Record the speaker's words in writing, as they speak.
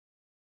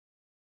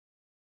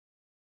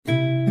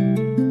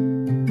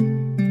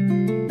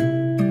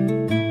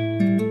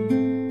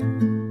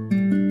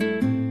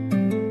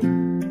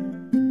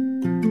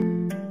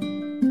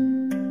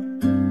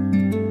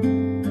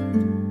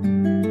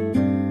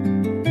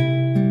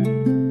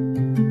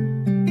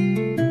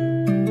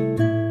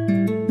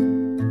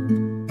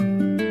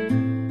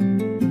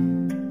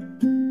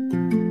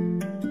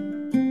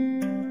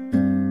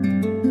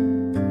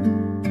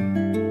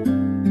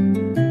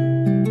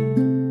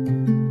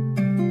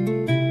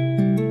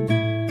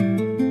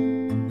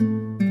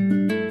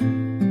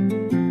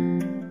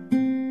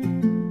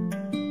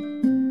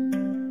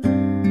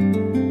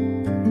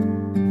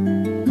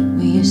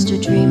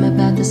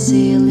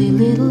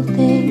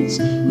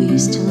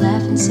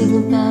sing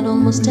about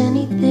almost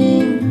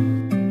anything.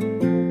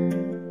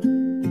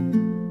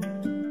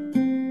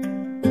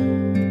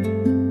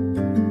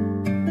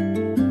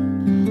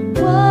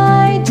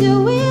 Why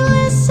do we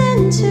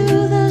listen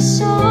to the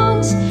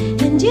songs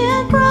and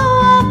yet grow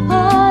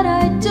apart?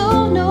 I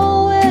don't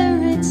know where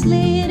it's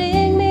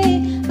leading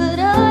me, but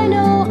I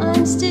know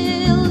I'm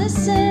still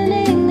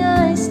listening.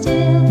 I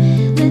still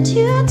let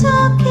you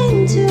talk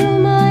into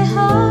my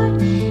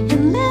heart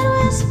and let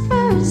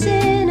whispers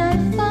in. I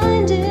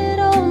find it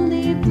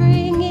only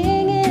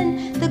bringing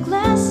in the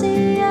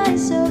glassy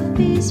eyes of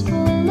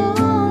peaceful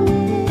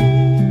longing.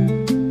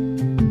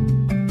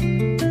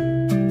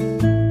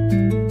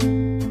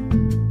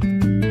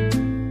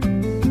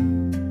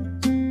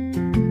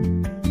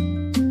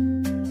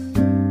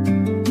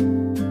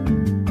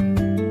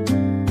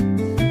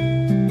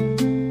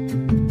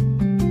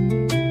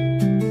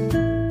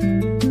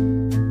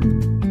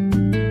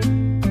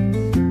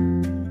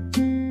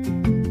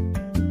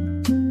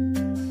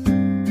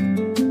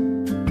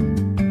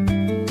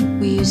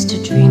 We used to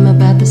dream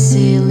about the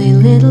silly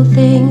little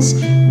things.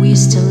 We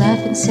used to laugh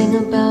and sing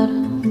about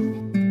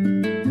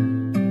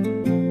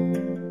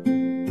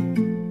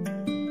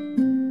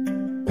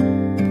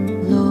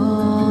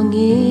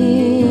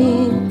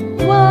longing.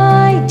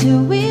 Why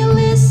do we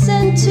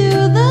listen to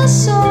the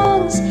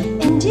songs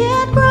and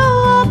yet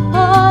grow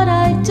apart?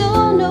 I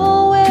don't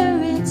know where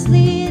it's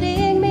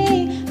leading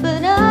me,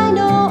 but I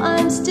know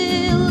I'm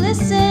still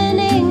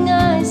listening.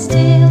 I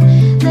still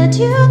let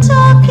you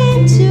talk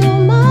into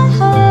my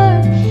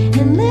heart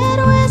and let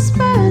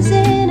whispers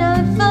in.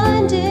 I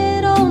find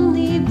it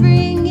only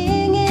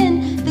bringing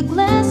in the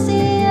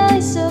glassy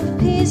eyes of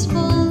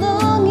peaceful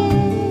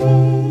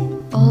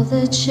longing. All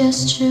the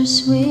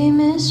gestures we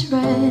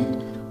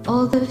misread,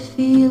 all the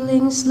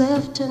feelings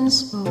left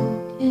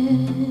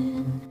unspoken.